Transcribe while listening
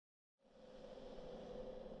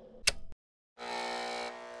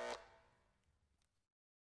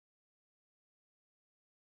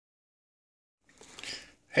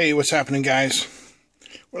Hey, what's happening, guys?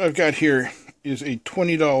 What I've got here is a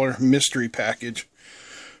 $20 mystery package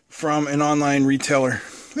from an online retailer.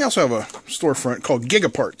 They also have a storefront called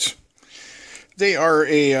Gigaparts. They are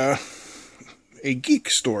a geek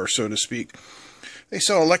store, so to speak. They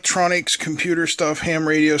sell electronics, computer stuff, ham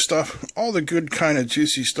radio stuff, all the good kind of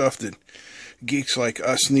juicy stuff that geeks like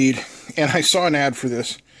us need. And I saw an ad for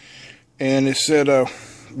this, and it said,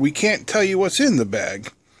 we can't tell you what's in the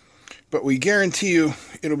bag, but we guarantee you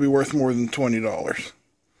it'll be worth more than $20.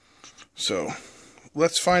 So,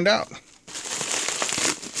 let's find out.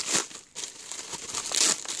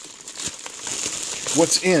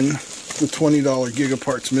 What's in the $20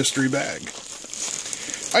 Gigaparts mystery bag?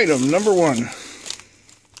 Item number 1.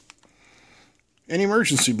 An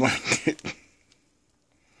emergency blanket.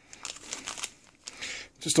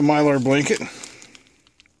 Just a Mylar blanket.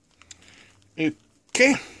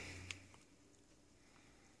 Okay.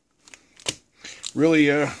 Really,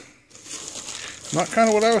 not kind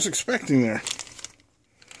of what I was expecting there.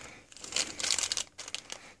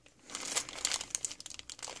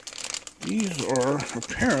 These are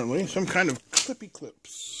apparently some kind of clippy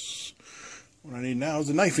clips. What I need now is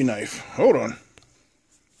a knifey knife. Hold on.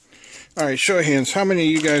 Alright, show of hands. How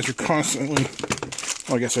many of you guys are constantly...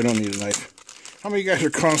 Well, I guess I don't need a knife. How many of you guys are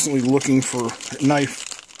constantly looking for a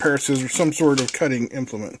knife, pair of scissors, some sort of cutting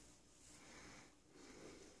implement?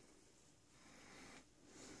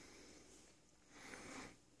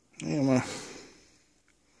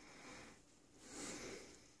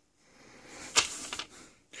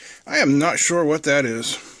 I am not sure what that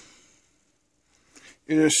is.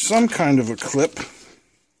 It is some kind of a clip.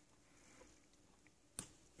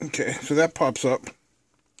 Okay, so that pops up.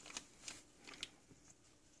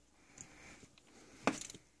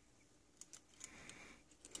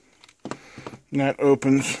 And that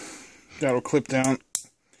opens. That'll clip down.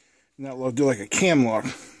 And that will do like a cam lock.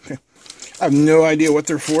 Okay. I have no idea what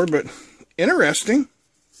they're for, but interesting.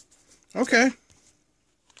 Okay.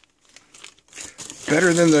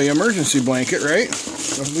 Better than the emergency blanket, right?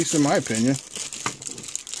 At least in my opinion.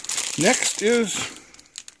 Next is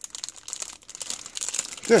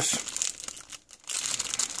this.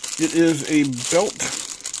 It is a belt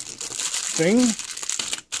thing.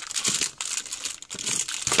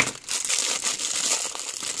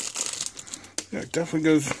 Yeah, it definitely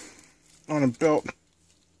goes on a belt.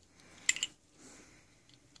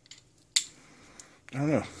 I don't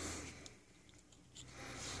know.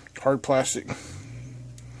 Hard plastic.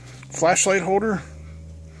 Flashlight holder.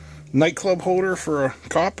 Nightclub holder for a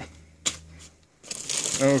cop.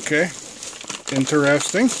 Okay.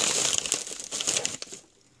 Interesting.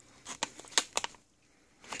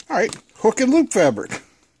 Alright. Hook and loop fabric.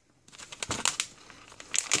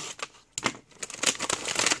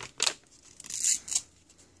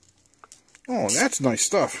 Oh, that's nice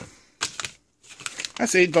stuff.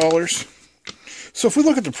 That's $8. So if we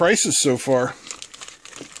look at the prices so far,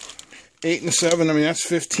 8 and 7, I mean that's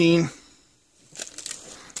 15.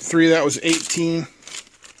 3, that was 18.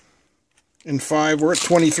 And 5, we're at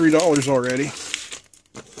 $23 already.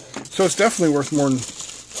 So it's definitely worth more than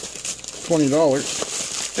 $20.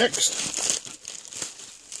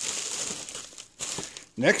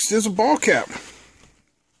 Next is a ball cap.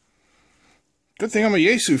 Good thing I'm a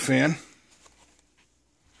Yaesu fan.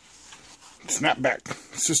 Snapback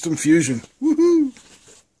System Fusion. Woohoo!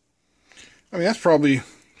 I mean, that's probably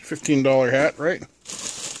 $15 hat, right?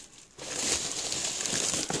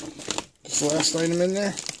 Is the last item in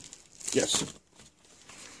there? Yes.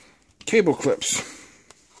 Cable clips.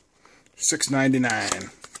 $6.99.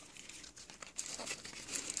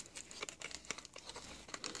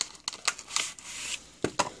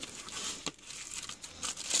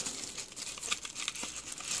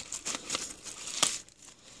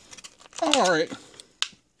 Alright.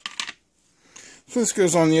 So this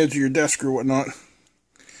goes on the edge of your desk or whatnot.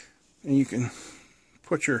 And you can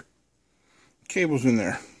put your cables in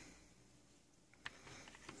there.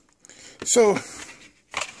 So,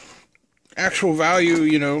 actual value,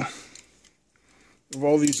 you know, of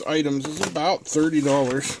all these items is about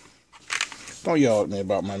 $30. Don't yell at me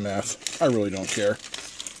about my math. I really don't care.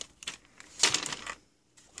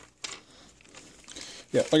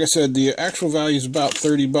 Yeah, like I said, the actual value is about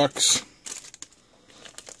 30 bucks.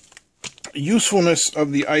 Usefulness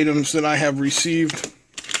of the items that I have received.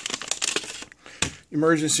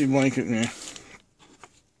 Emergency blanket.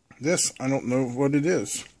 This, I don't know what it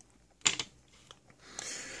is.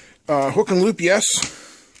 Hook and loop, yes.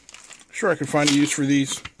 Sure, I can find a use for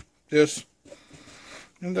these. This.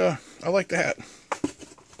 And I like the hat.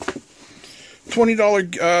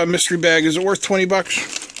 $20 mystery bag. Is it worth 20 bucks?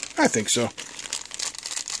 I think so.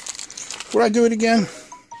 Would I do it again?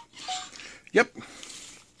 Yep,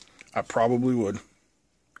 I probably would.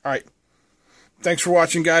 Alright, thanks for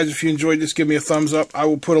watching, guys. If you enjoyed this, give me a thumbs up. I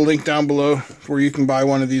will put a link down below where you can buy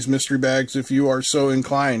one of these mystery bags if you are so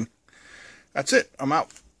inclined. That's it. I'm out.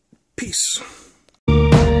 Peace.